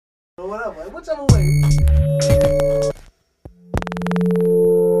or whatever, whichever way.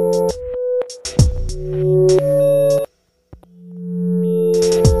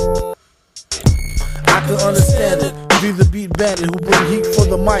 I can understand it. Be the beat bandit who bring heat for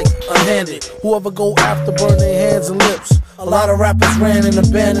the mic, unhanded. Whoever go after burn their hands and lips. A lot of rappers ran and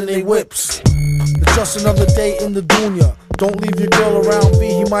abandoned their whips. It's just another day in the dunya. Don't leave your girl around B,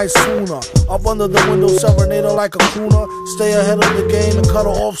 he might sooner. Up under the window, serenade her like a crooner. Stay ahead of the game and cut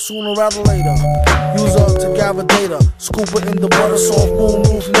her off sooner rather later. Use her to gather data. Scoop her in the butter soft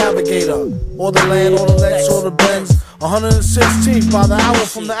moonroof navigator. Or the land, or the Lex, or the Benz. 116th by the hour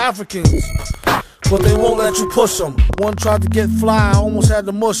from the Africans. But they won't let you push them. One tried to get fly, I almost had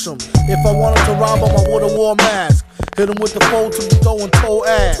to mush him. If I wanted to rob him, I would've wore a mask. Hit him with the fold to the dough and toe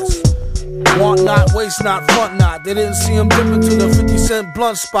ass. Want not, waste not, front not. They didn't see him dip into the 50-cent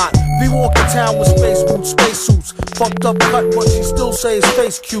blunt spot. V walk in town with space boots, spacesuits. Fucked up cut, but she still say his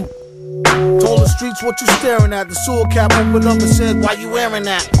face cute. Told the streets what you staring at. The sewer cap opened up and said, why you wearing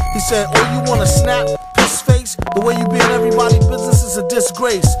that? He said, oh, you wanna snap? Piss face? The way you be in everybody's business is a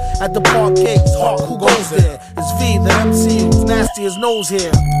disgrace. At the park gates, Hawk, who goes there? It's V, the MC, who's nasty as nose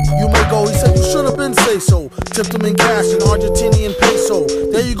hair. You may go, he said, you should have been say so. Tipped him in cash in Argentinian peso.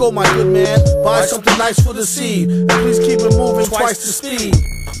 There you go, my good man. Buy something nice for the seed. And please keep it moving twice the speed.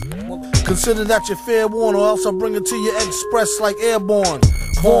 Consider that your fair warning, or else I'll bring it to you express like airborne.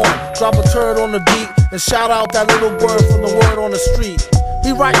 Vaughn, drop a turd on the beat and shout out that little word from the word on the street.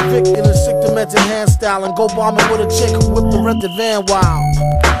 He write Vic in a sick demented hand style and go bombing with a chick who whipped the rented van wild.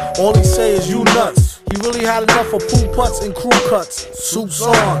 All he say is you nuts. He really had enough of poo putts and crew cuts. Soup's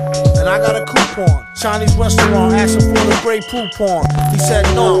on, and I got a coupon. Chinese restaurant asking for the Grey Poupon. He said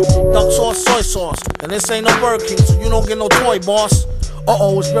no, duck sauce, soy sauce. And this ain't no Burger King, so you don't get no toy, boss.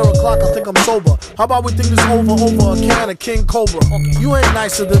 Uh-oh, it's bare o'clock, I think I'm sober. How about we think this over a can of King Cobra? You ain't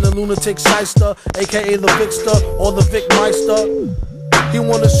nicer than the lunatic shyster, aka the Vicster or the Vic Meister. He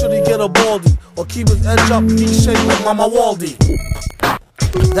wonder should he get a baldy or keep his edge up V-shaped like Mama Waldy.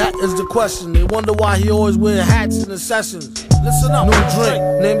 That is the question. They wonder why he always wear hats in the sessions. Listen up. New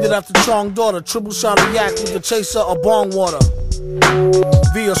drink, named it after Chong daughter. Triple shot of yak with the chaser of bong water.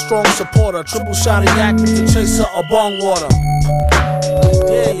 Be a strong supporter. Triple shot of yak with the chaser of bong water.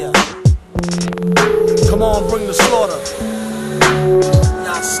 Yeah, yeah. Come on, bring the slaughter.